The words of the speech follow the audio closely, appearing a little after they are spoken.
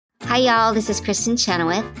Hi, y'all. This is Kristen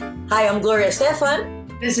Chenoweth. Hi, I'm Gloria Stefan.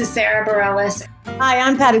 This is Sarah Bareilles. Hi,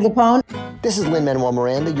 I'm Patti LuPone. This is Lin-Manuel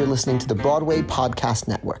Miranda. You're listening to the Broadway Podcast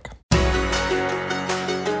Network.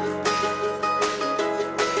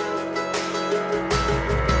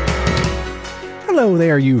 Hello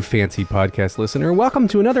there, you fancy podcast listener. Welcome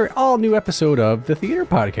to another all-new episode of The Theater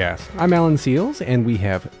Podcast. I'm Alan Seals, and we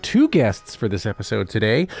have two guests for this episode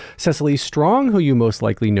today. Cecily Strong, who you most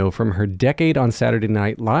likely know from her decade on Saturday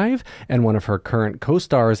Night Live, and one of her current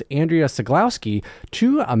co-stars, Andrea Syglowski,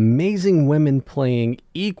 two amazing women playing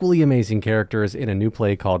equally amazing characters in a new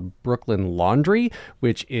play called Brooklyn Laundry,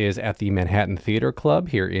 which is at the Manhattan Theater Club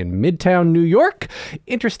here in Midtown, New York.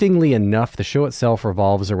 Interestingly enough, the show itself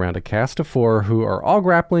revolves around a cast of four who are all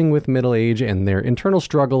grappling with middle age and their internal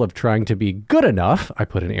struggle of trying to be good enough, I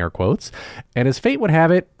put in air quotes, and as fate would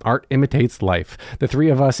have it, art imitates life. The three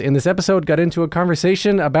of us in this episode got into a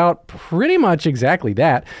conversation about pretty much exactly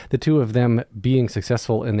that, the two of them being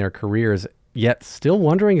successful in their careers, yet still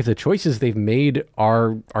wondering if the choices they've made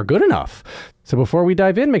are good enough. So before we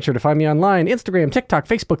dive in, make sure to find me online, Instagram, TikTok,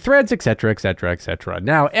 Facebook, Threads, etc., etc., etc.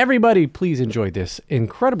 Now, everybody, please enjoy this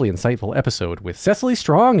incredibly insightful episode with Cecily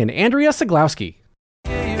Strong and Andrea Syglowski.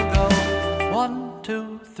 Here you go. 1,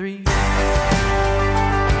 2, 3.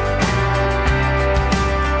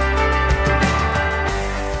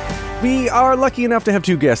 We are lucky enough to have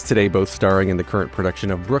two guests today, both starring in the current production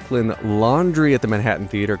of Brooklyn Laundry at the Manhattan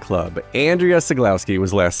Theater Club. Andrea Syglowski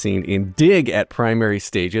was last seen in Dig at Primary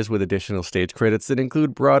Stages with additional stage credits that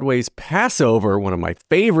include Broadway's Passover, one of my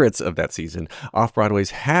favorites of that season, off-Broadway's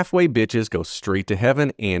Halfway Bitches Go Straight to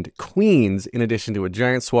Heaven, and Queens, in addition to a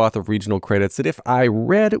giant swath of regional credits that if I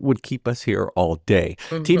read would keep us here all day.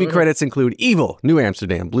 TV credits include Evil, New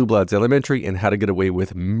Amsterdam, Blue Bloods Elementary, and How to Get Away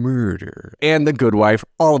with Murder, and The Good Wife,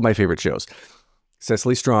 all of my favorite shows.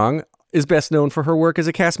 Cecily Strong is best known for her work as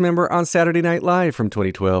a cast member on Saturday Night Live from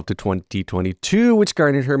 2012 to 2022, which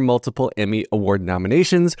garnered her multiple Emmy Award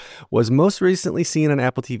nominations, was most recently seen on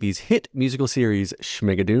Apple TV's hit musical series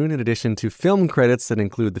Schmigadoon, in addition to film credits that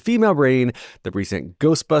include The Female Brain, the recent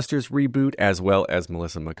Ghostbusters reboot, as well as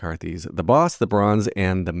Melissa McCarthy's The Boss, The Bronze,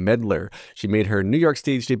 and The Meddler. She made her New York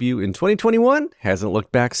stage debut in 2021, hasn't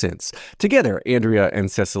looked back since. Together, Andrea and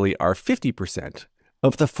Cecily are 50%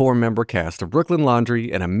 of the four-member cast of Brooklyn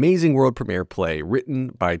Laundry, an amazing world premiere play written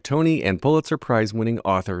by Tony and Pulitzer Prize-winning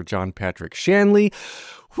author John Patrick Shanley.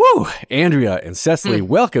 Whew! Andrea and Cecily,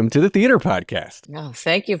 welcome to the Theater Podcast. Oh,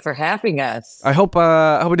 thank you for having us. I hope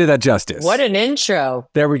I did that justice. What an intro.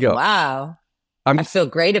 There we go. Wow. I feel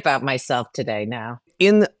great about myself today now.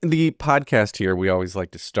 In the podcast here, we always like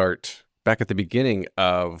to start back at the beginning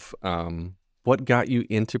of what got you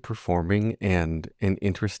into performing and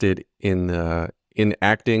interested in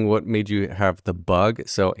acting. What made you have the bug?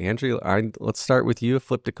 So, Andrea, let's start with you.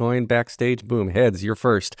 Flipped a coin backstage. Boom, heads. You're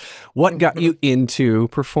first. What got you into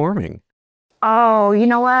performing? Oh, you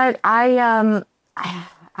know what? I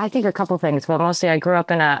think a couple things. Well, mostly I grew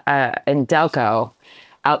up in Delco,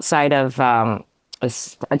 outside of a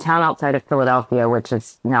town outside of Philadelphia, which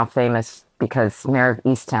is now famous because Mayor of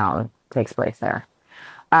Easttown takes place there.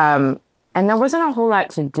 And there wasn't a whole lot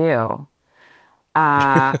to do.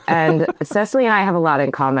 And Cecily and I have a lot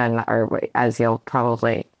in common, or as you'll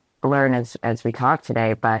probably learn as we talk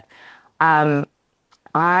today. But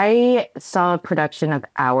I saw a production of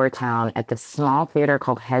Our Town at this small theater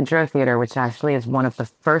called Hedgerow Theater, which actually is one of the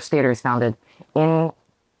first theaters founded in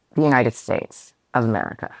the United States of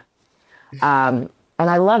America. And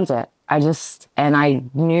I loved it. And I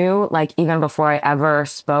knew, like, even before I ever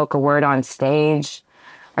spoke a word on stage,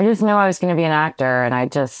 I just knew I was going to be an actor. And I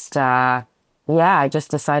just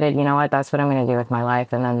decided, you know what, that's what I'm going to do with my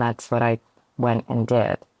life. And then that's what I went and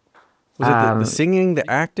did. Was it the singing, the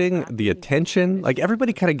acting, the attention? Like,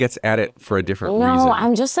 everybody kind of gets at it for a different reason. No,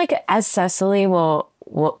 I'm just like, as Cecily will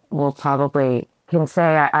probably can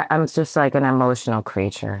say, I'm just like an emotional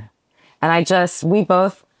creature. And we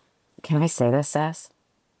both, can I say this, Cess?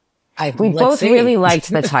 We both really liked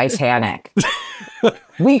the Titanic.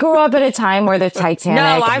 We grew up at a time where the Titanic.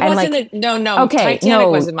 No, I wasn't. Like, okay, Titanic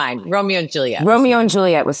wasn't mine. Romeo and Juliet. Romeo and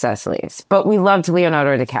Juliet was Cecily's, but we loved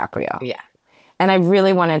Leonardo DiCaprio. Yeah. And I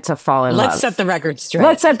really wanted to fall in love. Let's set the record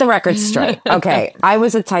straight. Okay, I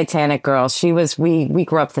was a Titanic girl. She was. We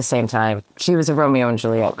grew up at the same time. She was a Romeo and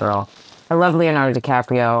Juliet girl. I love Leonardo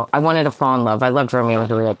DiCaprio. I wanted to fall in love. I loved Romeo and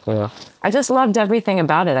Juliet too. I just loved everything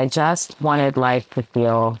about it. I just wanted life to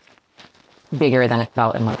feel bigger than it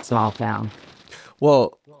felt in my small town.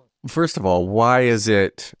 Well, first of all, why is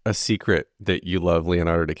it a secret that you love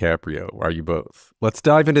Leonardo DiCaprio? Are you both? Let's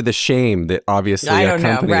dive into the shame that obviously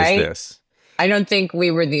accompanies this. I don't think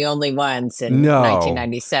we were the only ones in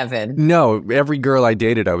 1997. No, every girl I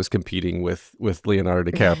dated, I was competing with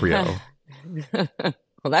Leonardo DiCaprio.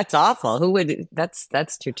 Well, that's awful. Who would?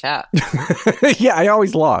 That's too tough. Yeah, I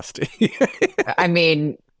always lost. I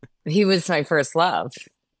mean, he was my first love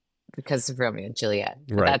because of Romeo and Juliet.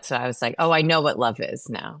 Right. That's why I was like, oh, I know what love is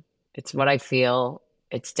now. It's what I feel.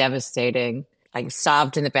 It's devastating. I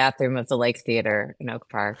sobbed in the bathroom of the Lake Theater in Oak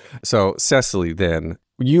Park. So, Cecily, then,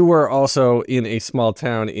 you were also in a small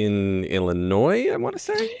town in Illinois, I want to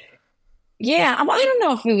say? Yeah, I don't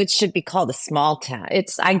know if it should be called a small town.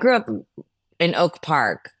 I grew up in Oak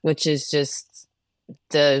Park, which is just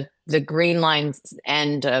the Green Line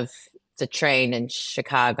end of the train in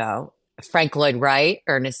Chicago. Frank Lloyd Wright,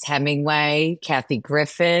 Ernest Hemingway, Kathy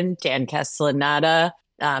Griffin, Dan Castellaneta,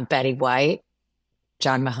 Betty White,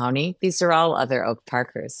 John Mahoney. These are all other Oak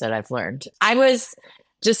Parkers that I've learned. I was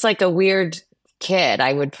just like a weird kid.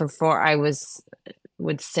 I would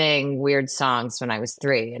sing weird songs when I was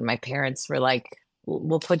 3, and my parents were like,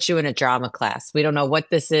 we'll put you in a drama class. We don't know what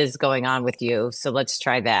this is going on with you, so let's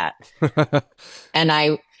try that.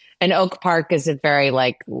 And Oak Park is a very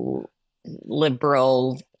like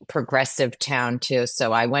liberal, progressive town too.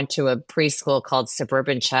 So I went to a preschool called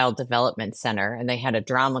Suburban Child Development Center, and they had a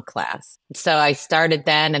drama class. So I started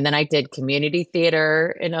then, and then I did community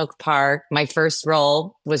theater in Oak Park. My first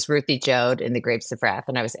role was Ruthie Jode in The Grapes of Wrath,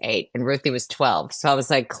 and I was 8, and Ruthie was 12. So I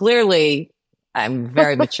was like, clearly, I'm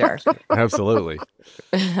very mature. Absolutely.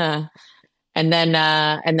 And then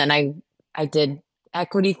I did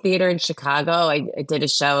equity theater in Chicago. I did a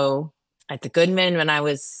show at the Goodman when I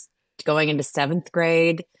was going into 7th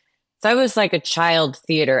grade. So I was like a child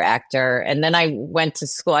theater actor. And then I went to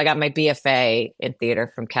school. I got my BFA in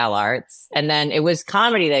theater from Cal Arts. And then it was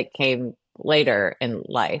comedy that came later in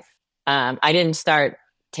life. I didn't start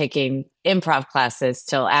taking improv classes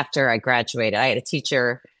till after I graduated. I had a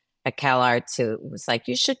teacher at Cal Arts who was like,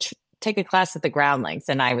 you should take a class at the Groundlings.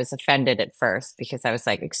 And I was offended at first because I was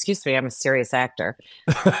like, excuse me, I'm a serious actor.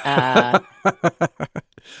 And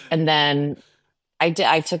then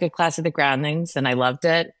I took a class at the Groundlings and I loved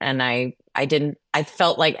it. And I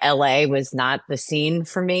felt like LA was not the scene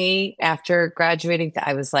for me after graduating.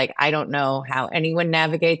 I was like, I don't know how anyone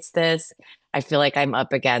navigates this. I feel like I'm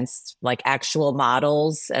up against like actual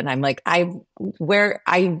models. And I'm like, I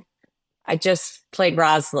just played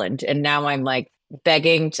Rosalind, and now I'm like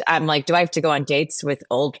begging. I'm like, do I have to go on dates with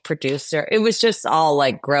old producer? It was just all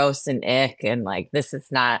like gross and ick. And like, this is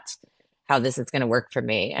not how this is going to work for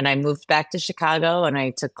me. And I moved back to Chicago, and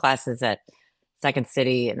I took classes at Second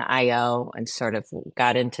City and IO and sort of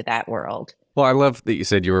got into that world. Well, I love that you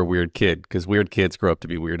said you were a weird kid, because weird kids grow up to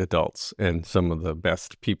be weird adults. And some of the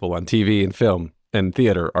best people on TV and film and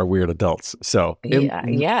theater are weird adults. So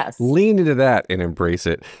yes, lean into that and embrace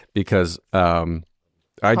it, because I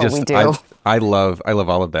love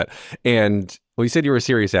all of that. And well, you said you were a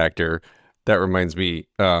serious actor. That reminds me,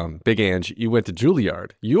 Big Ange, you went to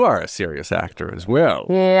Juilliard. You are a serious actor as well.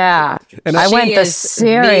 Yeah. And I went the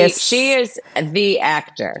serious. She is the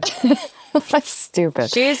actor. That's stupid.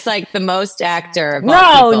 She's like the most actor of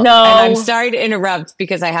all people. No. And I'm sorry to interrupt,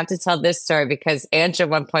 because I have to tell this story, because Ange at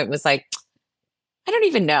one point was like, I don't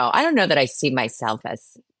even know. I don't know that I see myself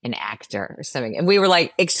as an actor or something. And we were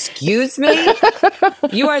like, excuse me?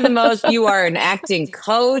 You are an acting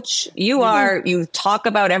coach. You talk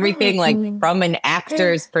about everything like from an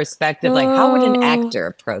actor's perspective. Like, how would an actor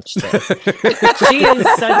approach this?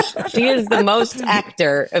 She is the most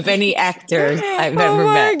actor of any actor I've ever met. Oh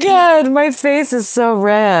my God, my face is so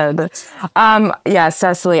red. Yeah,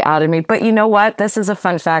 Cecily outed me. But you know what? This is a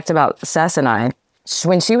fun fact about Cec and I.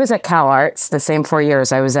 When she was at Cal Arts, the same 4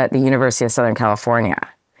 years, I was at the University of Southern California.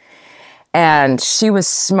 And she was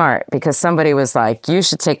smart, because somebody was like, you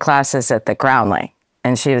should take classes at the Groundlings.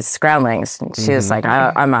 And she was like,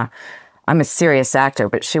 I'm a serious actor,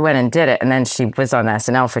 but she went and did it. And then she was on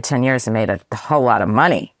SNL for 10 years and made a whole lot of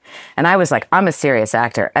money. And I was like, I'm a serious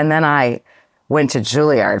actor. And then I went to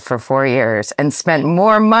Juilliard for 4 years and spent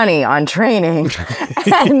more money on training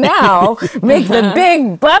and now make the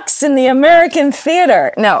big bucks in the American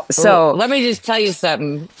theater. No, so... Let me just tell you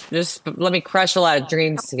something. Just let me crush a lot of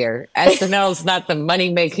dreams here. SNL is not the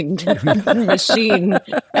money-making machine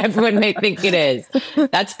everyone may think it is.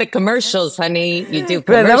 That's the commercials, honey. You do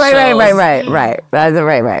commercials.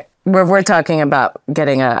 Right. We're talking about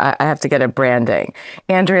getting I have to get a branding.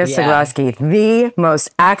 Andrea Syglowski, the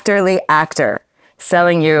most actorly actor,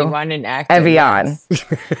 selling you Evian.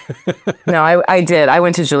 Yes. No, I did. I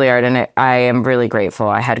went to Juilliard, and I am really grateful.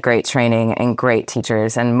 I had great training and great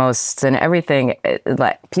teachers, and everything.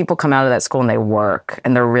 Like, people come out of that school and they work,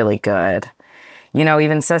 and they're really good.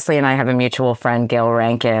 Even Cecily and I have a mutual friend, Gail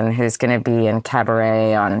Rankin, who's going to be in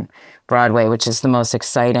Cabaret on Broadway, which is the most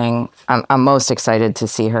exciting. I'm most excited to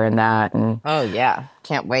see her in that. And Oh, yeah.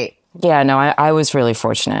 Can't wait. yeah, no, I was really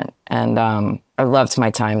fortunate, and I loved my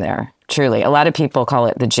time there. Truly, a lot of people call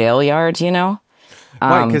it the jail yard.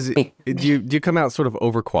 Why? Because do you come out sort of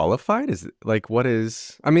overqualified? Is it like what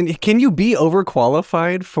is? I mean, can you be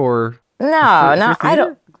overqualified for? No, for I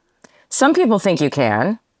don't. Some people think you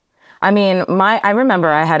can. I mean, I remember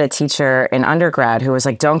I had a teacher in undergrad who was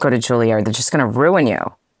like, "Don't go to Juilliard. They're just going to ruin you.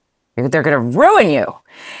 They're going to ruin you."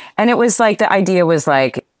 And it was like the idea was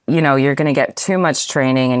like, you're going to get too much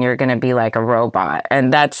training and you're going to be like a robot,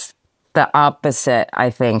 and that's the opposite, I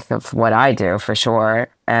think, of what I do for sure,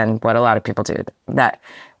 and what a lot of people do that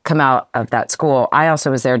come out of that school. I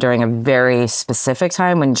also was there during a very specific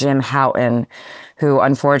time when Jim Houghton, who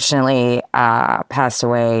unfortunately passed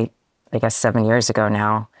away, I guess 7 years ago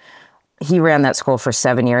now, he ran that school for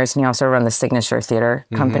 7 years, and he also ran the Signature Theater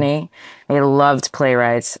Company. He loved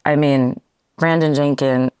playwrights. I mean, Brandon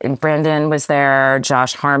was there,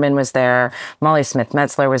 Josh Harmon was there, Molly Smith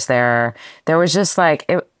Metzler was there. There was just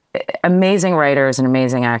amazing writers and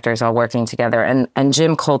amazing actors all working together, and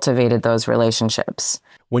Jim cultivated those relationships.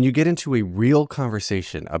 When you get into a real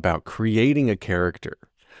conversation about creating a character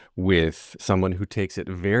with someone who takes it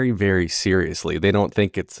very, very seriously, they don't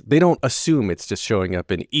assume it's just showing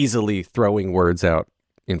up and easily throwing words out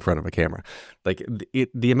in front of a camera. Like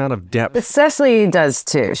the amount of depth. But Cecily does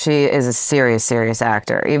too. She is a serious, serious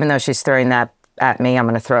actor. Even though she's throwing that at me, I'm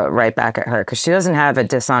going to throw it right back at her because she doesn't have a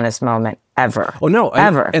dishonest moment ever. Oh no,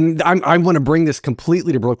 ever. And I want to bring this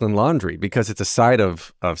completely to Brooklyn Laundry because it's a side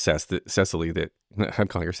of Cecily that I'm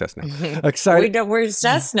calling her Cess now. We're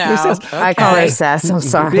Cess now. Cess. I call her Cess. I'm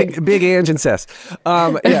sorry. Big Ange and Cess.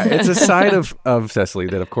 Yeah, it's a side of Cecily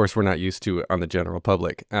that, of course, we're not used to on the general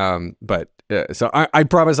public. So I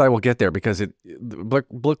promise I will get there because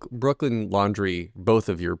Brooklyn Laundry, both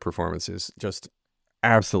of your performances, just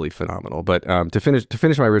absolutely phenomenal. But to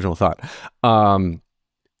finish my original thought,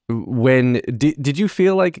 when did you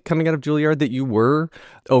feel like coming out of Juilliard that you were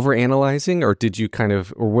overanalyzing, or did you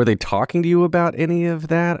or were they talking to you about any of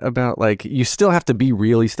that? About like you still have to be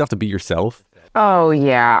real, you still have to be yourself. Oh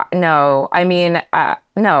yeah, no. I mean,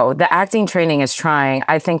 no. The acting training is trying.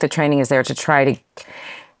 I think the training is there to try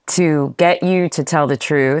to get you to tell the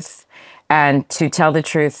truth. And to tell the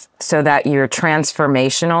truth so that you're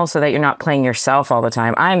transformational, so that you're not playing yourself all the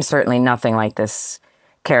time. I'm certainly nothing like this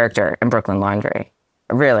character in Brooklyn Laundry.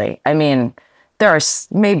 Really. I mean, there are,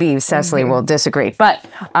 maybe Cecily will disagree, but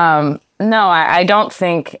no, I don't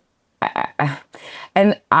think,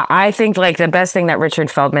 and I think like the best thing that Richard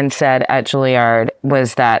Feldman said at Juilliard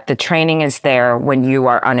was that the training is there when you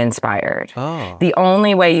are uninspired. Oh. The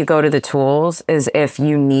only way you go to the tools is if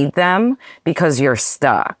you need them because you're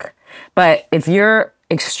stuck. But if you're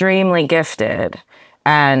extremely gifted,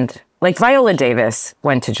 and like Viola Davis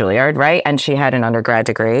went to Juilliard, right? And she had an undergrad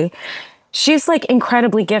degree. She's like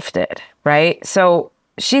incredibly gifted, right? So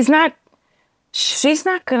she's not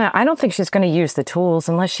I don't think she's gonna use the tools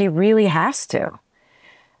unless she really has to.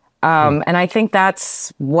 And I think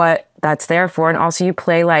that's what that's there for. And also you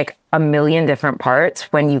play like a million different parts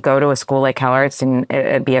when you go to a school like CalArts in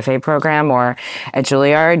a BFA program or at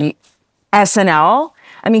Juilliard. SNL,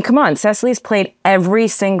 I mean, come on, Cecily's played every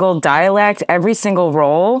single dialect, every single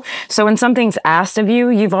role. So when something's asked of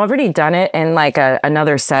you, you've already done it in like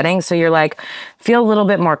another setting. So you're like, feel a little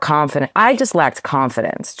bit more confident. I just lacked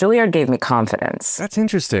confidence. Juilliard gave me confidence. That's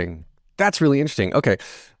interesting. That's really interesting. Okay.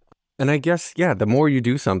 And I guess, yeah, the more you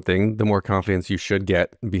do something, the more confidence you should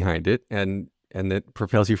get behind it. And it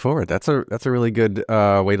propels you forward. That's a really good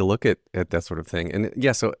way to look at that sort of thing. And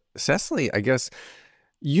yeah, so Cecily, I guess,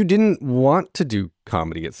 you didn't want to do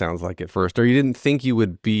comedy, it sounds like, at first, or you didn't think you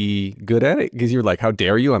would be good at it because you're like, how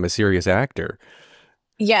dare you? I'm a serious actor.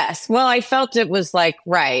 Yes. Well, I felt it was like,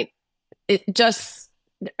 right. Or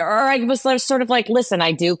I was sort of like, listen,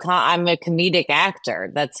 I'm a comedic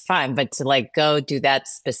actor. That's fine. But to like go do that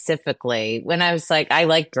specifically when I was like, I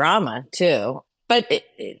like drama too. But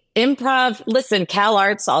improv, listen,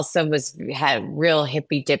 CalArts also had real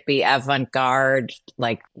hippy dippy avant-garde,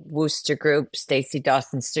 like Wooster Group, Stacey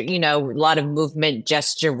Dawson, a lot of movement,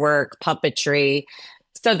 gesture work, puppetry.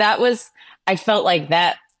 So I felt like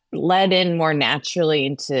that led in more naturally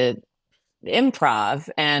into improv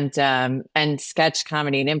and sketch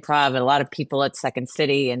comedy and improv. And a lot of people at Second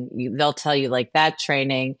City, and they'll tell you like that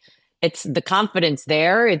training, it's the confidence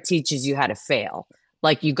there. It teaches you how to fail.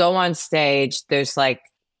 Like you go on stage, there's like,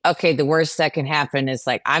 okay, the worst that can happen is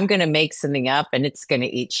like, I'm going to make something up and it's going to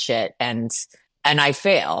eat shit. And and I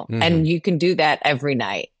fail. And you can do that every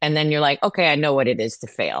night. And then you're like, okay, I know what it is to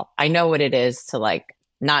fail. I know what it is to like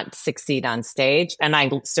not succeed on stage, and I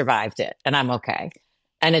survived it and I'm okay.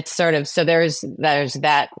 And it's sort of, so there's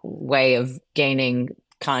that way of gaining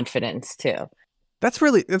confidence too. That's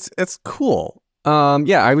really, it's cool.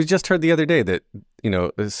 Yeah, I was just heard the other day that,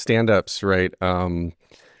 stand-ups, right?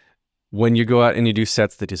 When you go out and you do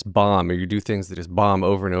sets that just bomb, or you do things that just bomb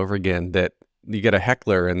over and over again, that you get a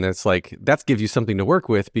heckler, and that's like, that gives you something to work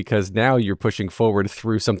with, because now you're pushing forward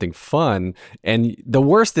through something fun. And the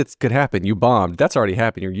worst that could happen, you bombed. That's already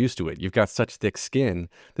happened. You're used to it. You've got such thick skin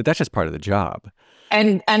that that's just part of the job.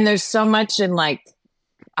 And there's so much in like,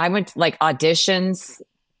 I went to like auditions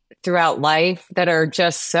throughout life that are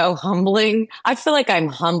just so humbling. I feel like I'm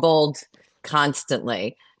humbled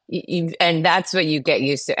constantly. And that's what you get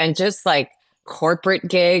used to. And just like corporate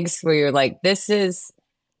gigs where you're like,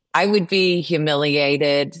 I would be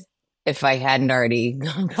humiliated if I hadn't already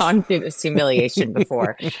gone through this humiliation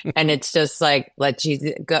before. And it's just like, let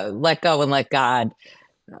go and let God.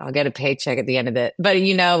 I'll get a paycheck at the end of it. But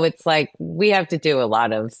it's like, we have to do a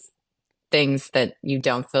lot of things that you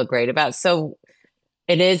don't feel great about. So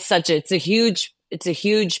it's a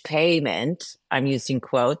huge payment, I'm using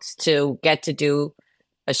quotes, to get to do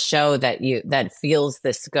a show that feels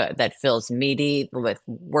this good, that feels meaty, with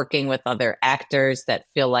working with other actors that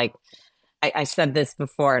feel like, I said this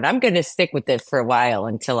before, and I'm going to stick with it for a while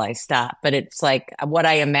until I stop. But it's like what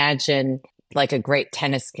I imagine like a great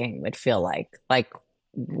tennis game would feel like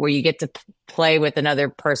where you get to play with another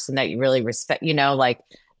person that you really respect, like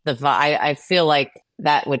I feel like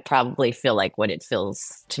that would probably feel like what it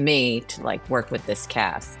feels to me to like work with this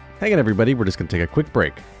cast. Hang on, everybody. We're just going to take a quick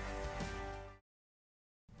break.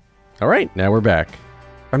 All right, now we're back.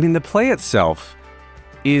 I mean, the play itself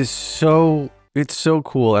is it's so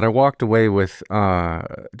cool. And I walked away with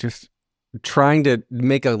just trying to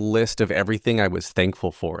make a list of everything I was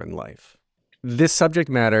thankful for in life. This subject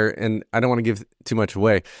matter, and I don't want to give too much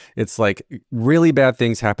away, it's like really bad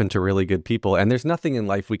things happen to really good people, and there's nothing in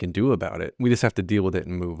life we can do about it. We just have to deal with it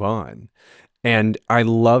and move on. And I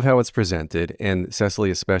love how it's presented. And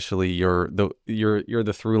Cecily, especially, you're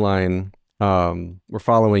the through line. We're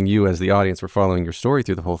following you as the audience. We're following your story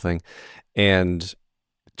through the whole thing, and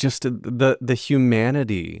just the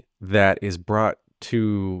humanity that is brought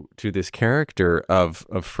to this character of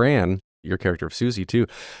Fran, your character of Susie too.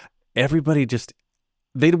 Everybody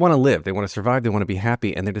they want to live, they want to survive, they want to be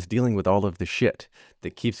happy, and they're just dealing with all of the shit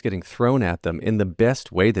that keeps getting thrown at them in the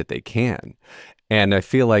best way that they can. And I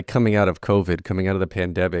feel like coming out of COVID, coming out of the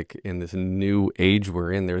pandemic, in this new age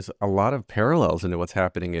we're in, there's a lot of parallels into what's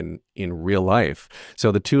happening in real life.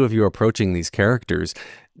 So the two of you approaching these characters,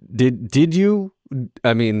 did you,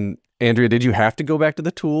 I mean, Andrea, did you have to go back to the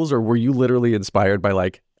tools, or were you literally inspired by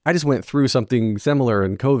like, I just went through something similar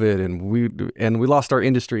in COVID, and we lost our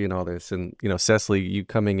industry and all this. And, Cecily, you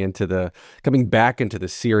coming back into the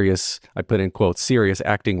serious, I put in quotes, serious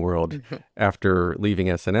acting world after leaving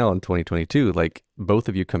SNL in 2022, like both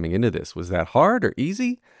of you coming into this, was that hard or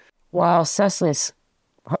easy? Well, Cecily,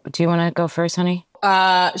 do you want to go first, honey?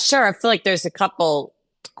 Sure. I feel like there's a couple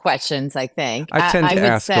questions, I think. I tend to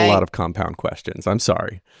ask a lot of compound questions. I'm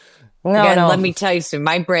sorry. No. Let me tell you something.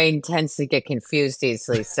 My brain tends to get confused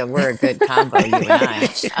easily, so we're a good combo, you and I.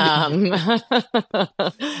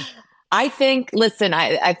 I think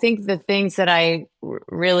the things that I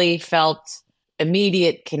really felt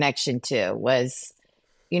immediate connection to was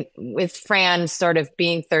with Fran sort of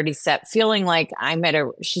being 37, feeling like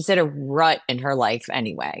she's at a rut in her life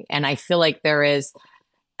anyway. And I feel like I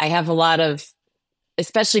have a lot of,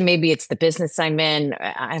 especially maybe it's the business I'm in.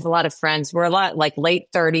 I have a lot of friends. We're a lot like late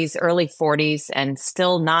 30s, early 40s, and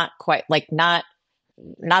still not quite like not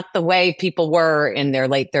the way people were in their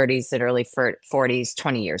late 30s and early 40s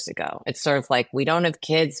 20 years ago. It's sort of like, we don't have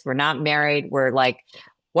kids. We're not married. We're like,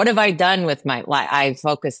 what have I done with my life? I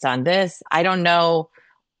focused on this. I don't know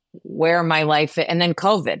where my life is. And then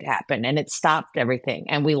COVID happened and it stopped everything.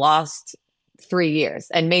 And we lost 3 years.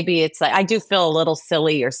 And maybe it's like, I do feel a little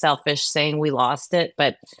silly or selfish saying we lost it,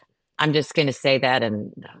 but I'm just going to say that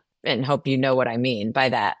and hope you know what I mean by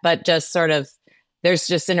that. But just sort of, there's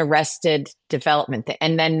just an arrested development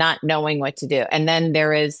and then not knowing what to do. And then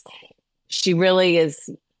she really is,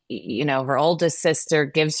 her oldest sister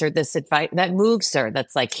gives her this advice that moves her.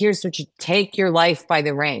 That's like, here's what you take your life by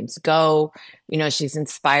the reins, go, she's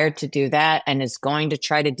inspired to do that and is going to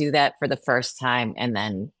try to do that for the first time. And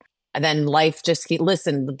then life just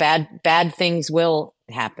listen, the bad things will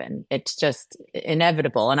happen. It's just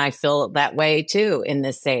inevitable. And I feel that way too in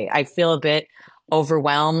this day. I feel a bit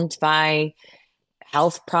overwhelmed by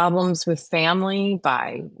health problems with family,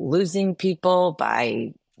 by losing people,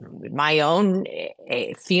 by my own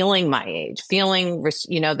feeling my age, feeling,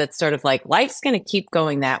 that's sort of like life's going to keep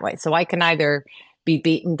going that way. So I can either be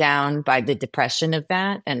beaten down by the depression of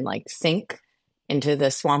that and like sink into the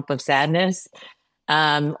swamp of sadness.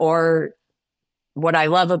 Or what I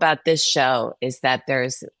love about this show is that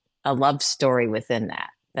there's a love story within that.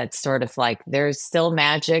 That's sort of like there's still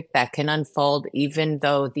magic that can unfold, even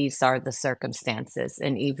though these are the circumstances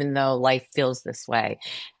and even though life feels this way.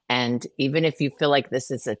 And even if you feel like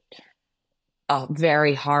this is a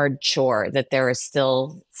very hard chore, that there is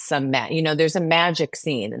still some, there's a magic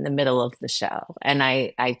scene in the middle of the show. And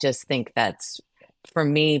I just think that's, for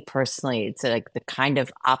me personally, it's like the kind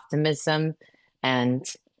of optimism and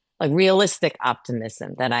like realistic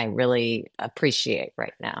optimism that I really appreciate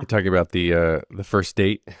right now. You're talking about the first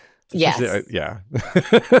date? Yes. Yeah.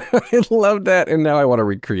 I love that. And now I want to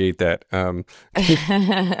recreate that. That's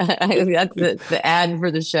the ad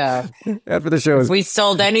for the show. Ad for the show is... If we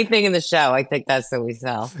sold anything in the show, I think that's what we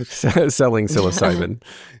sell. Selling psilocybin.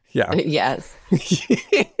 Yeah. Yes.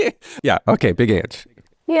 Yeah. Okay. Big Ange.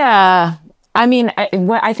 Yeah. I mean,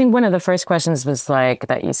 I think one of the first questions was like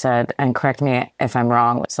that you said, and correct me if I'm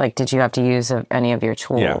wrong, was like, did you have to use any of your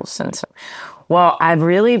tools? Yeah. And so, well, I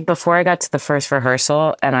really, before I got to the first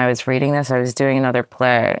rehearsal and I was reading this, I was doing another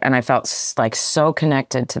play and I felt like so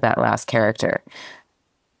connected to that last character.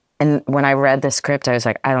 And when I read the script, I was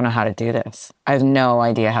like, I don't know how to do this. I have no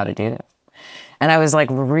idea how to do this. And I was like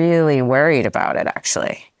really worried about it,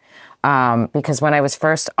 actually. Because when I was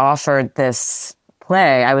first offered this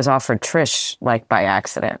play, I was offered Trish like by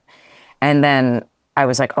accident. And then I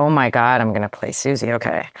was like, oh my God, I'm going to play Susie.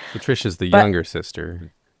 Okay. So Trish is the younger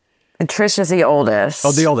sister. Trish is the oldest.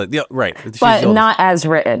 Oh, the oldest. Yeah, right. She's but not as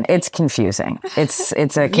written. It's confusing. It's a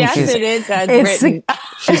confusing. Yes, it is as written.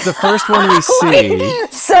 She's the first one we see.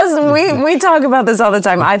 So we talk about this all the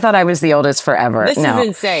time. I thought I was the oldest forever. This is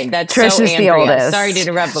insane. That's Trish so is Andrea. the oldest. Sorry to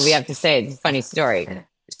interrupt, but we have to say it. It's a funny story.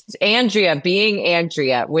 Andrea being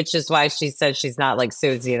Andrea, which is why she says she's not like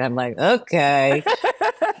Susie. And I'm like, okay.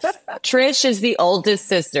 Trish is the oldest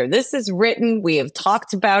sister. This is written. We have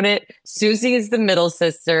talked about it. Susie is the middle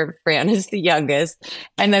sister. Fran is the youngest.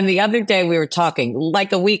 And then the other day we were talking,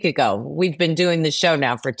 like a week ago, we've been doing the show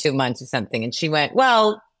now for 2 months or something. And she went,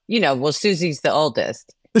 well, Susie's the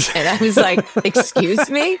oldest. And I was like, excuse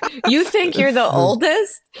me? You think you're the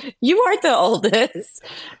oldest? You aren't the oldest.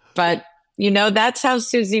 But that's how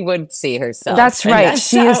Susie would see herself. That's right.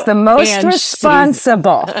 She is the most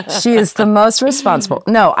responsible. She is the most responsible.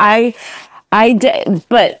 No, I did.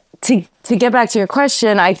 But to get back to your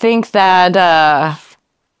question, I think that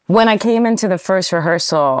when I came into the first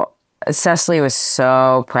rehearsal, Cecily was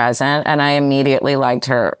so present, and I immediately liked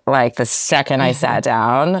her. Like the second I sat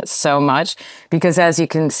down, so much, because as you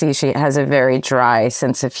can see, she has a very dry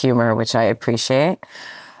sense of humor, which I appreciate.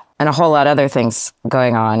 And a whole lot of other things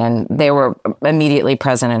going on. And they were immediately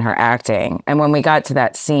present in her acting. And when we got to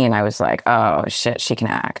that scene, I was like, oh, shit, she can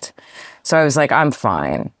act. So I was like, I'm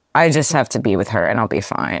fine. I just have to be with her and I'll be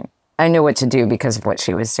fine. I knew what to do because of what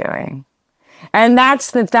she was doing. And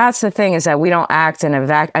that's the thing, is that we don't act in a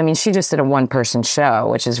vacuum. I mean, she just did a one-person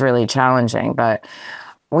show, which is really challenging. But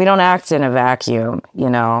we don't act in a vacuum,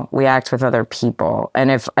 We act with other people.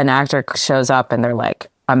 And if an actor shows up and they're like,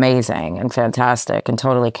 amazing and fantastic and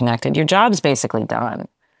totally connected, your job's basically done.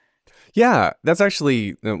 Yeah, that's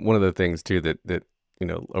actually one of the things too that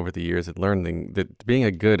over the years of learning, that being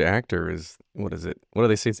a good actor is, what is it? What do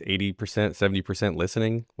they say? It's 80%, 70%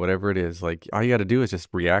 listening, whatever it is. Like all you got to do is just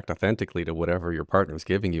react authentically to whatever your partner is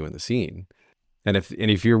giving you in the scene. And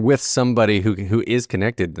if you're with somebody who is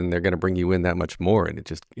connected, then they're going to bring you in that much more. And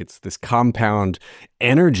it's this compound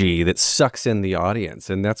energy that sucks in the audience,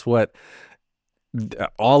 and that's what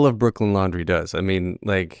all of Brooklyn Laundry does. I mean,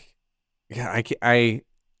 like, yeah,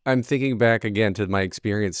 I'm thinking back again to my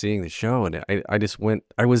experience seeing the show, and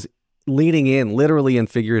I was leaning in literally and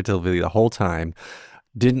figuratively the whole time.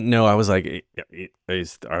 Didn't know. I was like,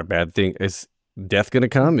 is our bad thing? Is death going to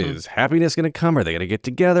come? Mm-hmm. Is happiness going to come? Are they going to get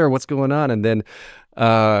together? What's going on? And then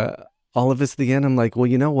all of this at the end, I'm like, well,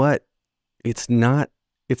 you know what? It's not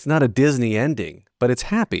a Disney ending, but it's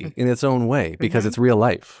happy in its own way because it's real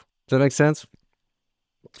life. Does that make sense?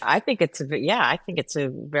 I think it's a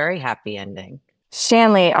very happy ending.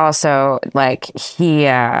 Shanley also, like,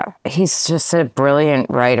 he's just a brilliant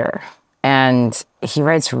writer, and he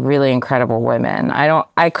writes really incredible women.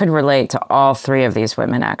 I could relate to all three of these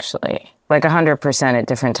women, actually. Like 100% at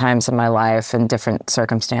different times in my life and different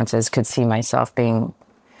circumstances could see myself being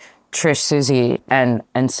Trish, Susie, and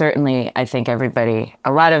certainly I think a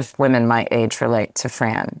lot of women my age relate to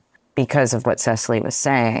Fran. because of what Cecily was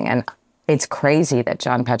saying. And it's crazy that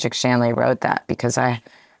John Patrick Shanley wrote that, because I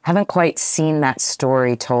haven't quite seen that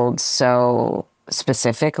story told so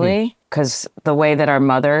specifically, because the way that our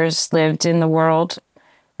mothers lived in the world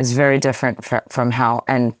is very different from how,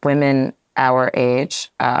 and women our age,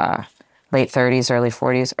 late 30s, early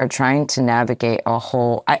 40s, are trying to navigate a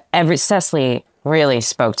whole, Cecily really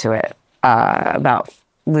spoke to it about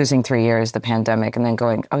losing 3 years, the pandemic, and then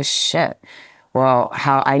going, oh shit, well,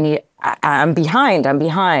 I'm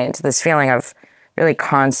behind, this feeling of really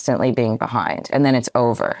constantly being behind, and then it's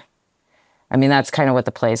over. I mean, that's kind of what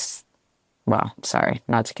the place, well, sorry,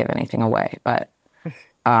 not to give anything away, but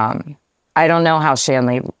I don't know how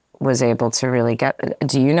Shanley was able to really get,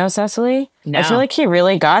 do you know, Cecily? No. I feel like he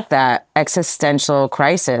really got that existential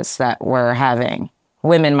crisis that we're having,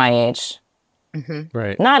 women my age. Mm-hmm.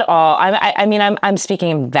 Right. Not all. I mean, I'm speaking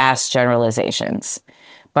in vast generalizations,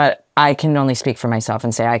 but I can only speak for myself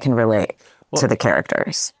and say I can relate to the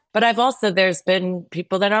characters. But there's been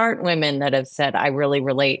people that aren't women that have said, I really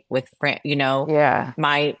relate with, Yeah.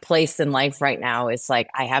 My place in life right now is like,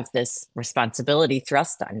 I have this responsibility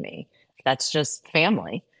thrust on me. That's just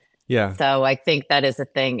family. Yeah. So I think that is a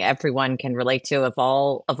thing everyone can relate to, of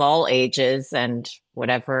all ages and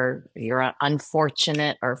whatever your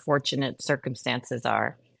unfortunate or fortunate circumstances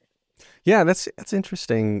are. Yeah, that's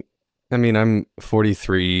interesting. I mean, I'm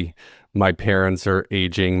 43. My parents are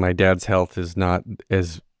aging. My dad's health is not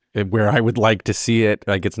as where I would like to see it.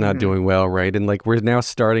 Like, it's not doing well, right? And like, we're now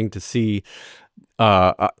starting to see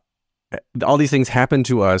all these things happen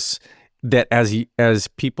to us that as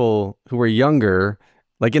people who are younger.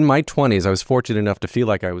 Like, in my 20s, I was fortunate enough to feel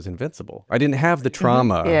like I was invincible. I didn't have the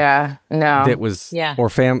trauma that was, or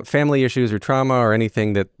family issues or trauma or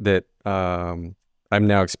anything that I'm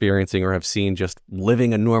now experiencing or have seen just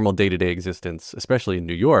living a normal day-to-day existence, especially in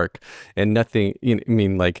New York. And nothing, I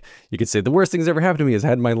mean, like, you could say the worst thing's ever happened to me is I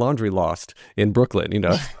had my laundry lost in Brooklyn,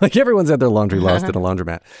 like everyone's had their laundry lost in a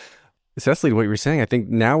laundromat. Cecily, what you were saying, I think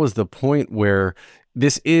now is the point where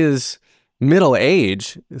this is middle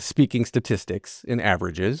age, speaking statistics and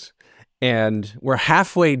averages, and we're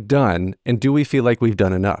halfway done. And do we feel like we've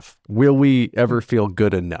done enough? Will we ever feel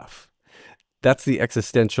good enough? That's the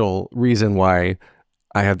existential reason why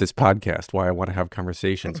I have this podcast, why I want to have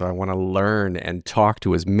conversations. So I want to learn and talk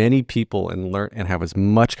to as many people and learn and have as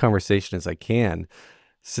much conversation as I can,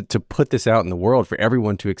 so to put this out in the world for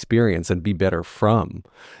everyone to experience and be better from.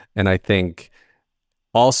 And I think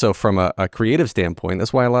also from a creative standpoint,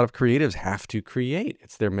 that's why a lot of creatives have to create.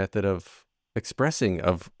 It's their method of expressing,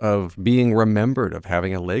 of being remembered, of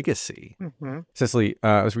having a legacy. Mm-hmm. Cecily,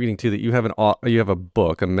 I was reading too that you have a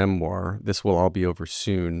book, a memoir. This will all be over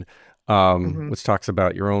soon, which talks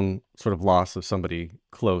about your own sort of loss of somebody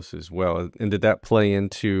close as well. And did that play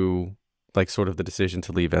into like sort of the decision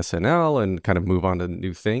to leave SNL and kind of move on to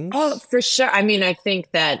new things? Oh, for sure. I mean, I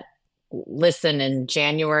think that, listen, in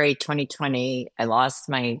January 2020, I lost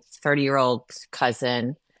my 30-year-old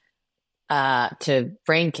cousin to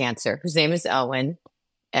brain cancer, whose name is Owen,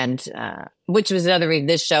 and which was another reason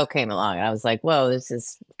this show came along. And I was like, whoa,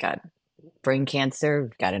 got brain cancer,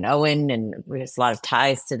 we've got an Owen, and there's a lot of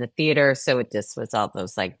ties to the theater. So it just was all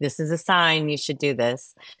those like, this is a sign, you should do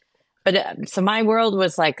this. But so my world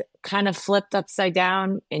was like kind of flipped upside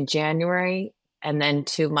down in January. And then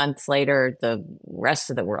 2 months later, the rest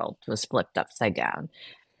of the world was flipped upside down.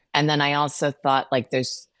 And then I also thought, like,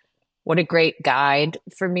 what a great guide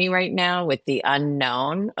for me right now with the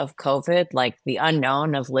unknown of COVID, like the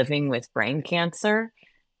unknown of living with brain cancer,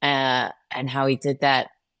 and how he did that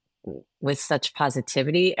with such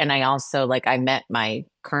positivity. And I also, like, I met my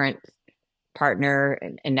current partner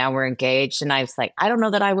and now we're engaged. And I was like, I don't know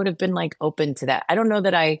that I would have been like open to that. I don't know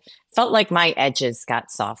that I felt like my edges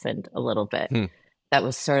got softened a little bit. That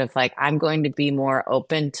was sort of like, I'm going to be more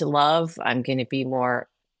open to love. I'm going to be more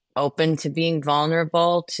open to being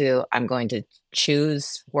vulnerable, I'm going to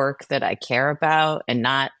choose work that I care about and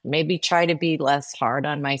not maybe try to be less hard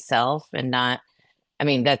on myself and not, I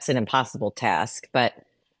mean, that's an impossible task, but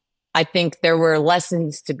I think there were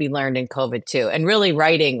lessons to be learned in COVID too. And really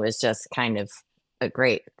writing was just kind of a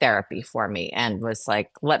great therapy for me and was like,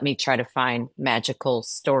 let me try to find magical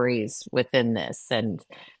stories within this and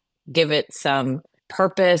give it some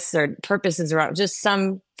purposes around just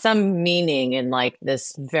some meaning in like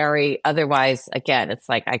this very, otherwise, again, it's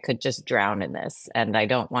like I could just drown in this and I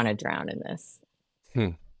don't want to drown in this.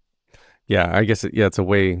 Yeah, I guess, it's a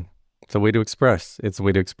way to express. It's a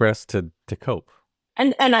way to express to cope.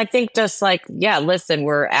 And I think just like, yeah, listen,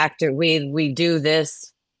 we're actor. We do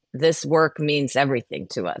this. This work means everything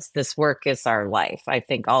to us. This work is our life. I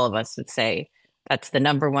think all of us would say that's the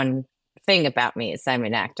number one thing about me is I'm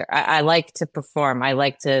an actor. I like to perform. I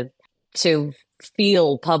like to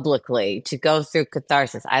feel publicly, to go through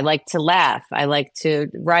catharsis. I like to laugh. I like to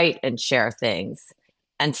write and share things.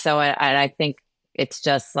 And so I think it's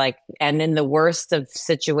just like, and in the worst of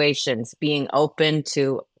situations, being open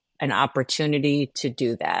to an opportunity to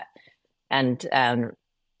do that. And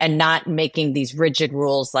not making these rigid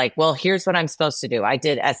rules like, well, here's what I'm supposed to do. I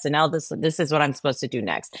did SNL. This is what I'm supposed to do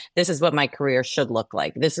next. This is what my career should look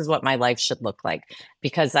like. This is what my life should look like.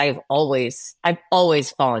 Because I've always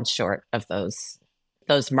fallen short of those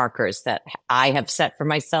markers that I have set for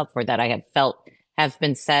myself, or that I have felt have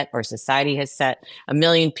been set, or society has set. A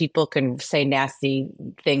million people can say nasty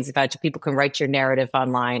things about you. People can write your narrative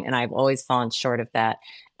online, and I've always fallen short of that.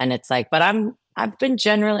 And it's like, but I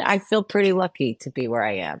feel pretty lucky to be where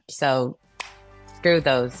I am. So screw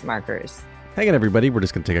those markers. Hang on, everybody. We're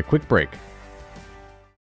just going to take a quick break.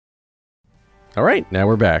 All right, now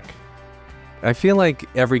we're back. I feel like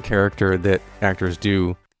every character that actors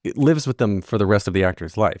do, it lives with them for the rest of the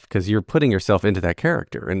actor's life, because you're putting yourself into that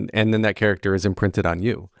character, and then that character is imprinted on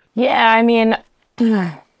you. Yeah, I mean,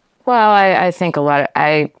 well, I think a lot of,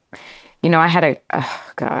 I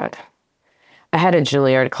had a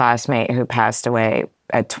Juilliard classmate who passed away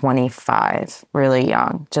at 25, really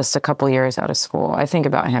young, just a couple years out of school. I think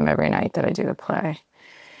about him every night that I do the play.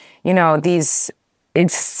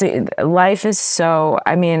 Life is so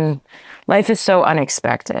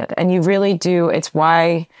unexpected, and you really do. It's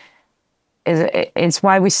why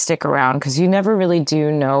we stick around, because you never really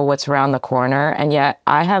do know what's around the corner. And yet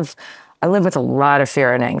I live with a lot of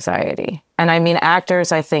fear and anxiety. And I mean,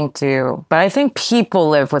 actors, I think, do. But I think people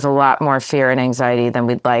live with a lot more fear and anxiety than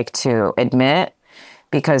we'd like to admit,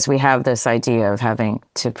 because we have this idea of having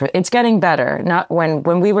to... It's getting better. Not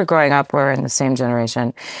when we were growing up, we're in the same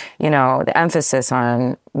generation, the emphasis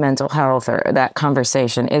on mental health or that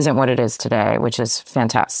conversation isn't what it is today, which is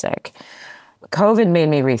fantastic. COVID made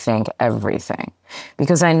me rethink everything,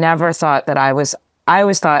 because I never thought that I always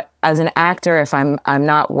thought, as an actor, if I'm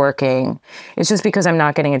not working, it's just because I'm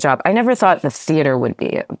not getting a job. I never thought the theater would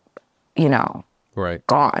be, right,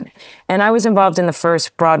 gone. And I was involved in the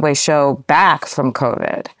first Broadway show back from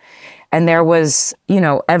COVID. And there was,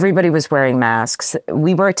 everybody was wearing masks.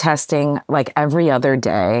 We were testing like every other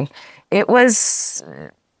day. It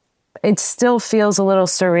still feels a little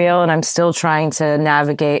surreal, and I'm still trying to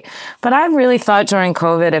navigate. But I really thought during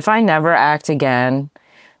COVID, if I never act again,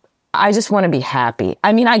 I just want to be happy.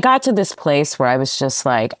 I mean, I got to this place where I was just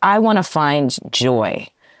like, I want to find joy.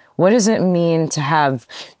 What does it mean to have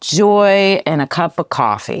joy and a cup of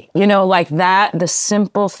coffee? Like that, the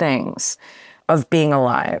simple things of being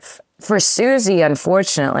alive. For Susie,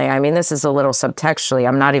 unfortunately, I mean, this is a little subtextually.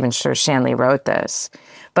 I'm not even sure Shanley wrote this.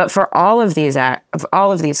 But for all of these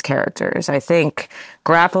characters, I think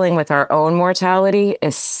grappling with our own mortality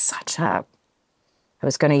is such a... I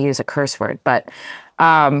was going to use a curse word, but...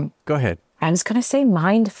 Go ahead. I was going to say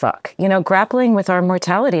mind fuck. Grappling with our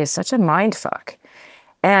mortality is such a mind fuck.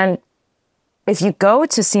 And if you go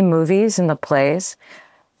to see movies and the plays,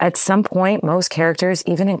 at some point, most characters,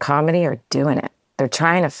 even in comedy, are doing it. We're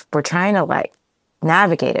trying to like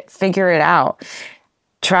navigate it, figure it out,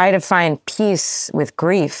 try to find peace with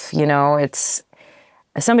grief. It's,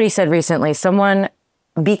 somebody said recently,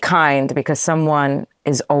 be kind, because someone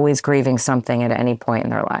is always grieving something at any point in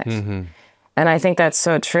their life. Mm-hmm. And I think that's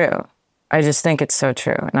so true. I just think it's so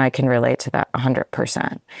true. And I can relate to that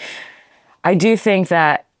 100%. I do think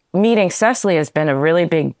that meeting Cecily has been a really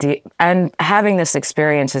big deal. And having this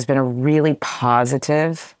experience has been a really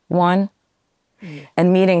positive one. Mm.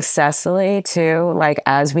 And meeting Cecily, too, like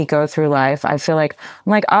as we go through life, I feel like,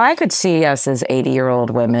 I could see us as 80-year-old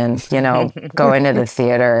women, going to the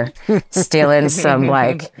theater, stealing some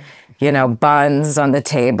buns on the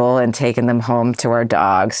table and taking them home to our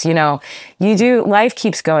dogs. Life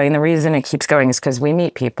keeps going. The reason it keeps going is because we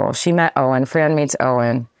meet people. She met Owen, Fran meets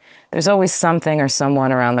Owen. There's always something or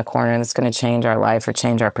someone around the corner that's going to change our life or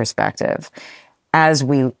change our perspective as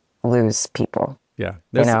we lose people. Yeah.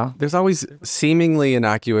 There's always seemingly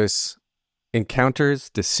innocuous encounters,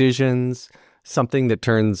 decisions, something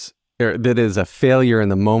that is a failure in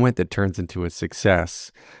the moment that turns into a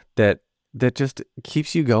success that just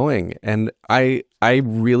keeps you going. And I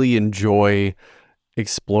really enjoy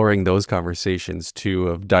exploring those conversations too,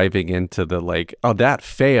 of diving into the like, oh, that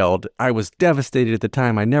failed. I was devastated at the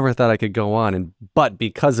time. I never thought I could go on. But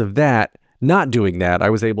because of that, not doing that, I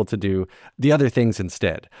was able to do the other things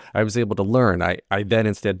instead. I was able to learn. I then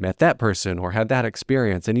instead met that person or had that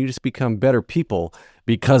experience, and you just become better people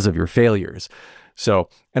because of your failures. So,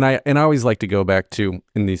 and I always like to go back to,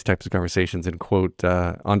 in these types of conversations, and quote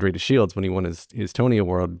Andre DeShields when he won his Tony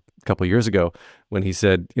Award a couple of years ago when he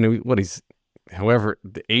said, however,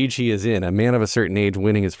 the age he is in, a man of a certain age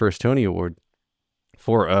winning his first Tony Award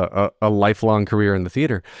for a lifelong career in the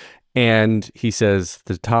theater. And he says,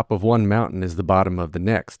 the top of one mountain is the bottom of the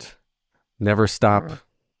next. Never stop,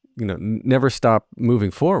 never stop moving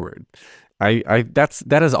forward. That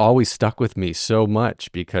has always stuck with me so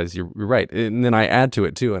much because you're right. And then I add to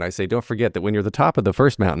it too. And I say, don't forget that when you're the top of the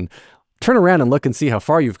first mountain, turn around and look and see how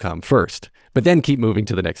far you've come first, but then keep moving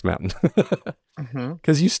to the next mountain.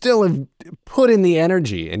 Because you still have put in the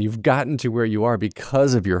energy and you've gotten to where you are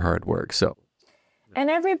because of your hard work. So. And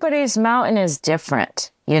everybody's mountain is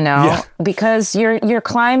different, because you're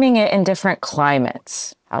climbing it in different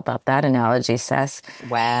climates. How about that analogy, Cess?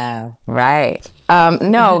 Wow. Right.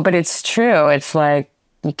 No, but it's true. It's like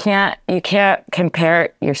you can't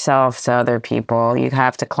compare yourself to other people. You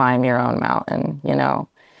have to climb your own mountain,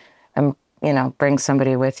 and bring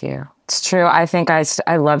somebody with you. It's true. I think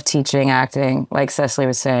I love teaching acting, like Cecily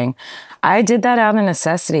was saying. I did that out of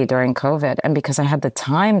necessity during COVID, and because I had the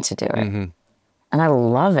time to do it. Mm-hmm. And I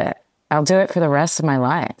love it. I'll do it for the rest of my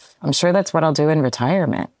life. I'm sure that's what I'll do in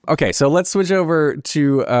retirement. Okay, so let's switch over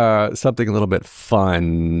to something a little bit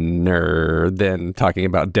funner than talking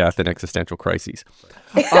about death and existential crises.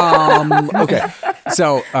 Okay,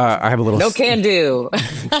 so I have a little... No can do.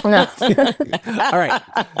 No. All right,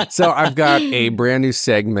 so I've got a brand new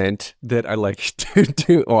segment that I like to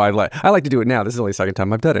do. Oh, I like to do it now. This is the only second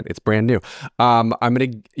time I've done it. It's brand new.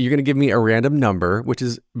 You're gonna give me a random number, which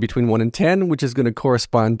is between 1 and 10, which is gonna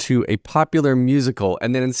correspond to a popular musical,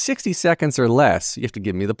 and then in 60 seconds or less, you have to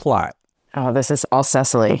give me the plot. Oh, this is all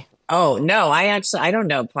Cecily. Oh, no, I don't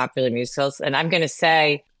know popular musicals, and I'm going to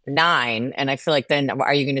say 9, and I feel like then,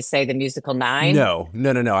 are you going to say the musical 9? No.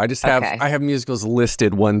 I just have, I have musicals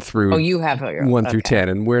listed 1 through... Oh, you have... 1 through 10,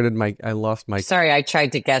 and where did I lost my... Sorry, I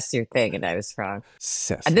tried to guess your thing, and I was wrong.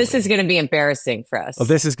 Cecily. This is going to be embarrassing for us. Oh,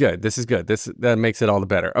 this is good. That makes it all the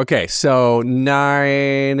better. Okay, so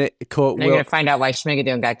 9... Now you're going to find out why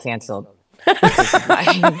Schmigadoon got canceled.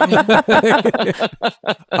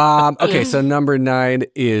 Okay, so number 9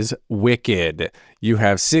 is Wicked. You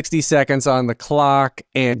have 60 seconds on the clock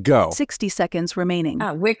and go. 60 seconds remaining.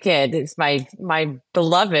 Wicked is my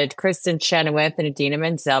beloved Kristen Chenoweth and Idina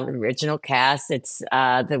Menzel original cast. It's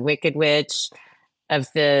the Wicked Witch of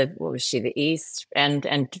the East and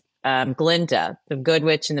Glinda, the good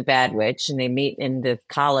witch and the bad witch, and they meet in the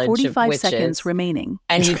college 45 of witches. seconds remaining.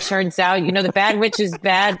 And it turns out, the bad witch is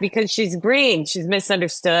bad because she's green. She's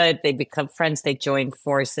misunderstood. They become friends. They join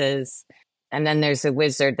forces. And then there's a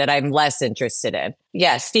wizard that I'm less interested in.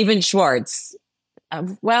 Yeah, Stephen Schwartz.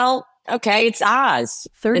 Okay, it's Oz.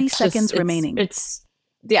 30 seconds remaining. It's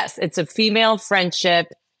a female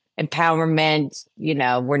friendship, empowerment.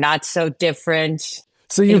 We're not so different.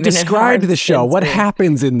 So you described the show. What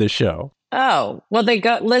happens in the show? Oh, well,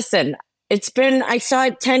 listen, I saw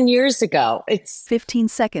it 10 years ago. It's 15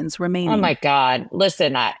 seconds remaining. Oh my God.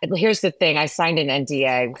 Listen, here's the thing. I signed an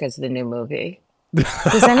NDA because of the new movie.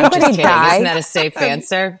 Does anybody die? Isn't that a safe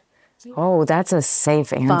answer? Oh, that's a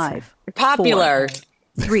safe answer. 5, Popular.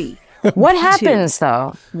 4, 3. What happens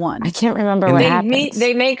though? 1. I can't remember what happens.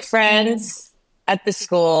 They make friends at the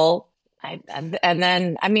school. And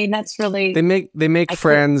then, that's really... They make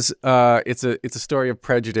friends. It's a story of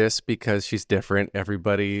prejudice because she's different.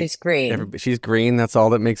 She's green. She's green. That's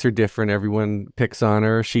all that makes her different. Everyone picks on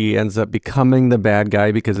her. She ends up becoming the bad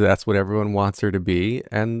guy because that's what everyone wants her to be.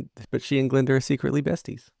 But she and Glinda are secretly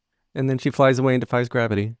besties. And then she flies away and defies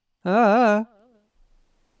gravity. Ah.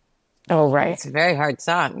 Oh, right. It's a very hard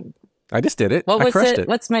song. I just did it. What was I crushed it?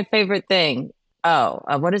 What's my favorite thing? Oh,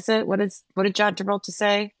 what is it? What did John Travolta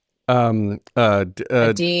say? Adine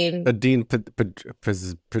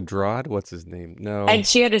Pedrad, what's his name? No. And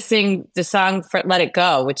she had to sing the song for Let It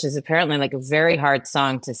Go, which is apparently like a very hard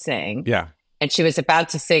song to sing. Yeah. And she was about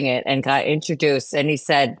to sing it and got introduced, and he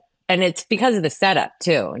said, and it's because of the setup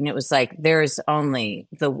too. And it was like, there's only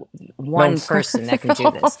the one person that can do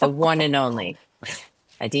this, the one and only.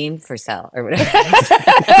 Adim for sale or whatever.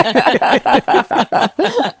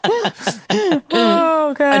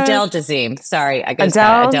 Oh, God. Adele Dazeem. Sorry, I got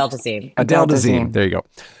Adele Dazeem. Adele Dazeem. There you go.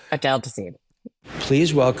 Adele Dazeem.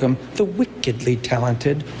 Please welcome the wickedly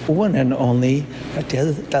talented one and only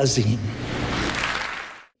Adele Dazeem.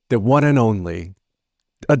 The one and only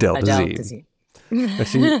Adele Dazeem.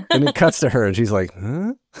 And it cuts to her and she's like,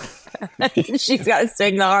 huh? She's got to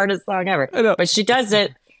sing the hardest song ever. I know. But she does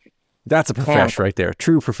it. That's a profesh right there.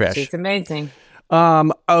 True profesh. She's amazing.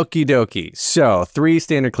 Okie dokie. So 3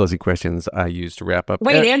 standard closing questions I used to wrap up.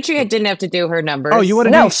 Wait, Andrea didn't have to do her numbers. Oh, you want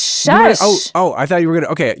to No, do? shush. Oh, I thought you were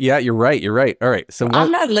gonna. Okay, yeah, you're right. All right. So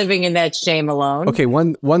I'm not living in that shame alone. Okay,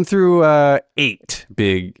 one through 8.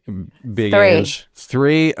 Big 3. Ange.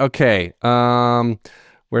 3. Okay.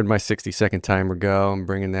 Where'd my 60-second timer go? I'm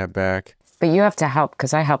bringing that back. But you have to help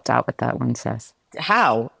because I helped out with that one, Cess.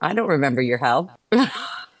 How? I don't remember your help.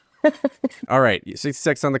 All right, 60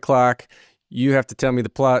 seconds on the clock. You have to tell me the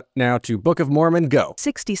plot now to Book of Mormon. Go.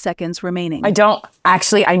 60 seconds remaining. I don't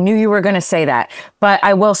actually, I knew you were going to say that, but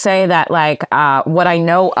I will say that like what I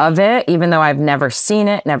know of it, even though I've never seen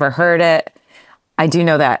it, never heard it, I do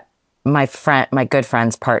know that my good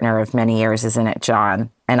friend's partner of many years is in it, John,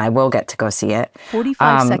 and I will get to go see it.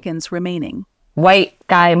 45 seconds remaining. White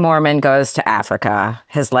guy Mormon goes to Africa.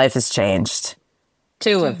 His life is changed.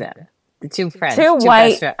 2 of them. The 2 friends. 2 best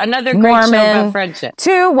white friends. Another great Mormon, show about friendship.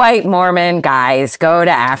 2 white Mormon guys go to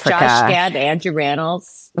Africa. Josh Gad, Andrew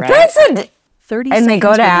Reynolds. Right? That's a 30 and they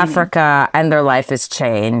go seconds to remaining. Africa and their life is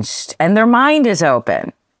changed and their mind is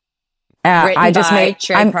open. Written I just by made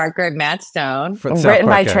Trey Parker and Matt Stone. For the South written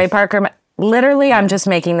Park by guys. Trey Parker. Literally, I'm just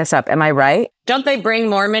making this up. Am I right? Don't they bring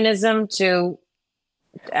Mormonism to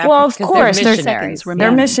Africa? Well, of 'Cause course, they're they're missionaries. seconds They're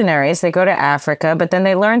Yeah. missionaries. They go to Africa, but then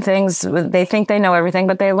they learn things. They think they know everything,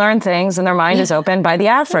 but they learn things and their mind is opened by the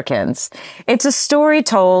Africans. It's a story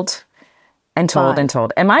told and told 5, and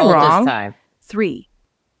told. Am I All this wrong? time. 3,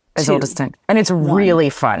 As 2, old as 10. And it's really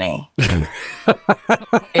funny.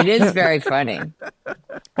 It is very funny.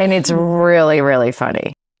 And it's really, really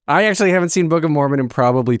funny. I actually haven't seen Book of Mormon in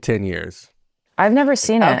probably 10 years. I've never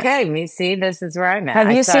seen it. Okay, me see, this is where I'm at. Have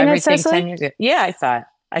I you saw seen it, everything Cecily? 10 years ago. Yeah, I saw it.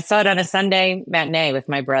 I saw it on a Sunday matinee with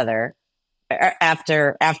my brother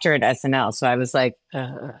after an SNL. So I was like,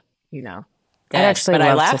 you know, I'd dead. actually but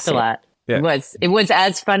I love to laughed see a it. lot. Yeah. It was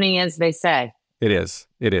as funny as they say. It is.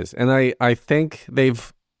 And I think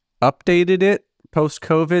they've updated it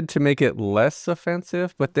post-COVID to make it less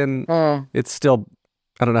offensive, but then it's still,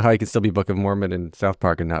 I don't know how you can still be Book of Mormon in South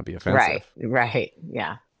Park and not be offensive. Right.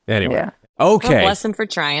 Yeah. Anyway. Yeah. Okay. Well, bless him for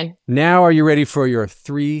trying. Now are you ready for your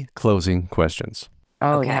 3 closing questions?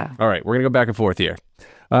 Oh, Okay. yeah. All right, we're going to go back and forth here.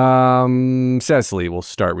 Cecily, we'll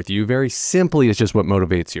start with you. Very simply, it's just what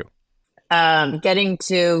motivates you. Getting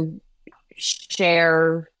to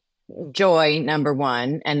share joy, number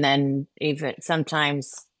one, and then even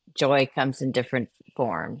sometimes joy comes in different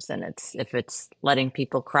forms, and if it's letting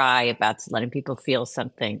people cry, about letting people feel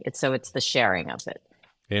something, it's the sharing of it.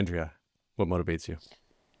 Andrea, what motivates you?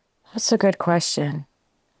 That's a good question.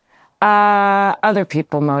 Other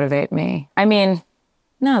people motivate me. I mean,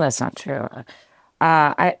 no, that's not true.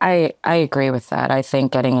 I agree with that. I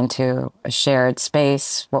think getting into a shared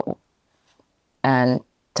space and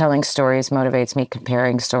telling stories motivates me.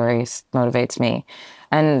 Comparing stories motivates me.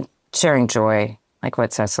 And sharing joy, like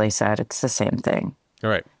what Cecily said, it's the same thing. All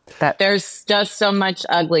right. There's just so much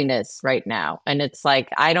ugliness right now. And it's like,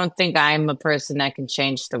 I don't think I'm a person that can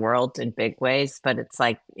change the world in big ways, but it's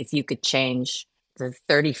like, if you could change the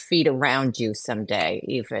 30 feet around you someday,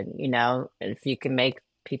 even, if you can make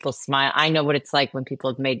people smile. I know what it's like when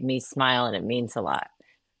people have made me smile, and it means a lot.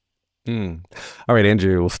 All right,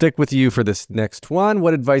 Andrew, we'll stick with you for this next one.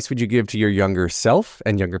 What advice would you give to your younger self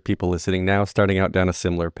and younger people listening now, starting out down a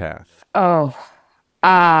similar path?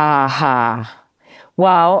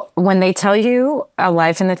 Well, when they tell you a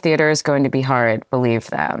life in the theater is going to be hard, believe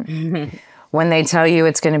them. When they tell you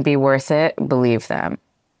it's going to be worth it, believe them.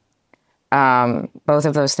 Both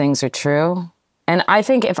of those things are true. And I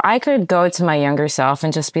think if I could go to my younger self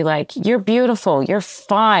and just be like, you're beautiful, you're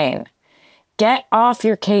fine. Get off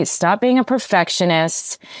your case. Stop being a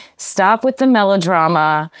perfectionist. Stop with the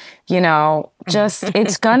melodrama.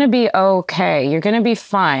 It's going to be okay. You're going to be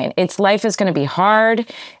fine. Life is going to be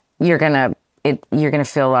hard. You're going to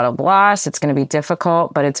feel a lot of loss. It's going to be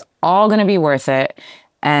difficult, but it's all going to be worth it.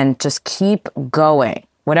 And just keep going.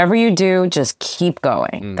 Whatever you do, just keep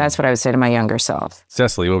going. That's what I would say to my younger self.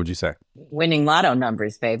 Cecily, what would you say? Winning lotto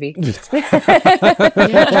numbers, baby. I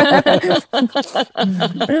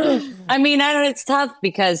mean, I know it's tough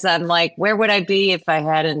because I'm like, where would I be if I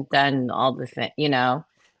hadn't done all the things,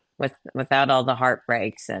 without all the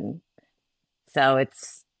heartbreaks? And so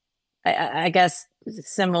it's, I guess,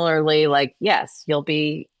 similarly, like, yes, you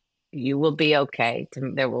will be okay.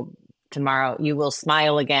 Tomorrow you will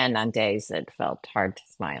smile again on days that felt hard to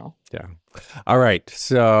smile. Yeah. All right.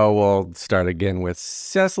 So we'll start again with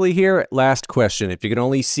Cecily here. Last question. If you could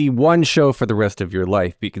only see one show for the rest of your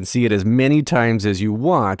life, but you can see it as many times as you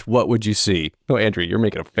want, what would you see? Oh, Andrew, you're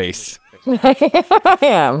making a face. I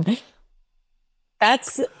am.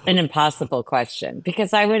 That's an impossible question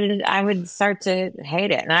because I would start to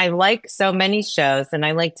hate it. And I like so many shows and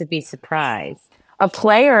I like to be surprised. A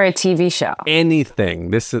play or a TV show?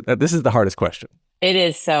 Anything. This is the hardest question. It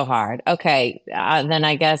is so hard. Okay, then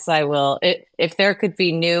I guess I will. If there could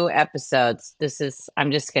be new episodes,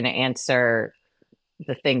 I'm just going to answer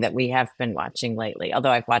the thing that we have been watching lately,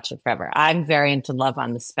 although I've watched it forever. I'm very into Love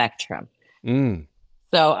on the Spectrum.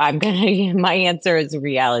 So my answer is a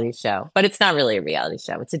reality show, but it's not really a reality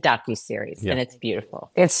show. It's a docuseries and it's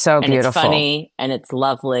beautiful. It's so beautiful. And it's funny and it's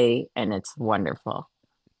lovely and it's wonderful.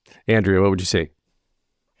 Andrea, what would you say?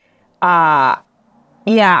 Yeah,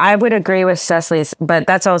 I would agree with Cecily's, but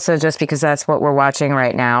that's also just because that's what we're watching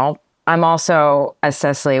right now. I'm also, as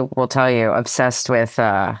Cecily will tell you, obsessed with,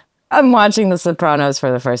 I'm watching The Sopranos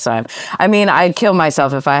for the first time. I mean, I'd kill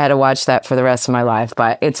myself if I had to watch that for the rest of my life,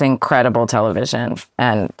 but it's incredible television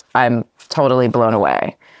and I'm totally blown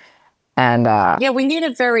away. And yeah, we need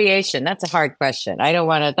a variation. That's a hard question. I don't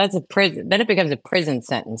want to. That's a prison. Then it becomes a prison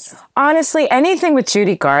sentence. Honestly, anything with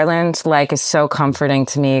Judy Garland is so comforting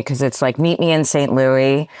to me because it's like Meet Me in St.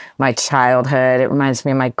 Louis, my childhood. It reminds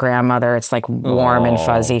me of my grandmother. It's like warm and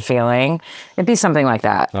fuzzy feeling. It'd be something like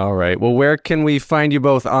that. All right. Well, where can we find you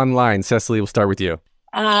both online? Cecily, we'll start with you.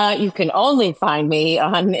 You can only find me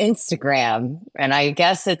on Instagram, and I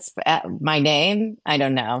guess it's my name. I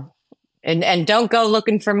don't know. And don't go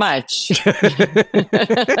looking for much.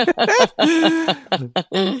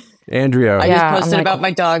 Andrea. I just posted about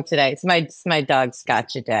my dog today. It's my dog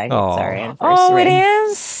Scotcha Day. Oh. Sorry. Oh, it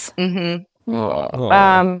is?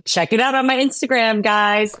 Mm-hmm. Check it out on my Instagram,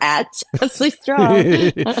 guys, at Cecily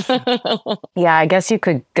Strong. Yeah, I guess you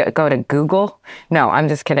could go to Google. No, I'm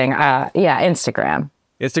just kidding. Yeah, Instagram.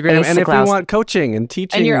 Instagram. And if you want coaching and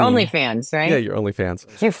teaching. And your OnlyFans, right? Yeah, your OnlyFans.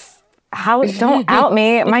 Don't out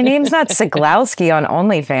me. My name's not Syglowski on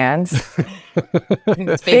OnlyFans.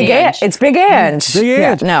 It's Big Ange. It's Big Ange. Big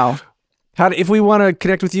Ange. Yeah, no. If we want to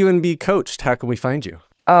connect with you and be coached, how can we find you?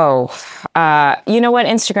 Oh, you know what?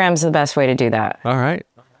 Instagram's the best way to do that. All right.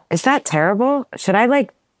 Is that terrible? Should I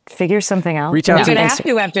figure something out? Reach out You're to me. going to have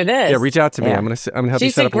to after this. Yeah, reach out to me. I'm going to help you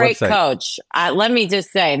set up a website. She's a great coach. Let me just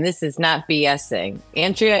say, and this is not BSing,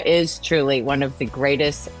 Andrea is truly one of the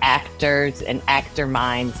greatest actors and actor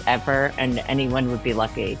minds ever, and anyone would be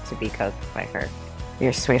lucky to be coached by her. You're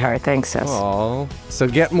a sweetheart. Thanks, sis. Aww. So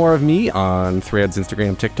get more of me on Threads,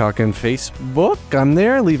 Instagram, TikTok, and Facebook. I'm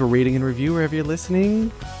there. Leave a rating and review wherever you're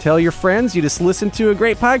listening. Tell your friends you just listened to a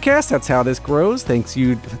great podcast. That's how this grows. Thank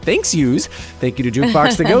you to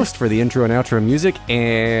Jukebox the Ghost for the intro and outro music.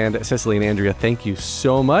 And Cecily and Andrea, thank you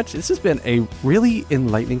so much. This has been a really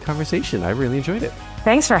enlightening conversation. I really enjoyed it.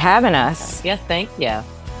 Thanks for having us. Yes, thank you.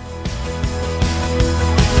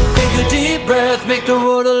 Take a deep breath, make the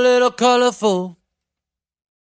world a little colorful.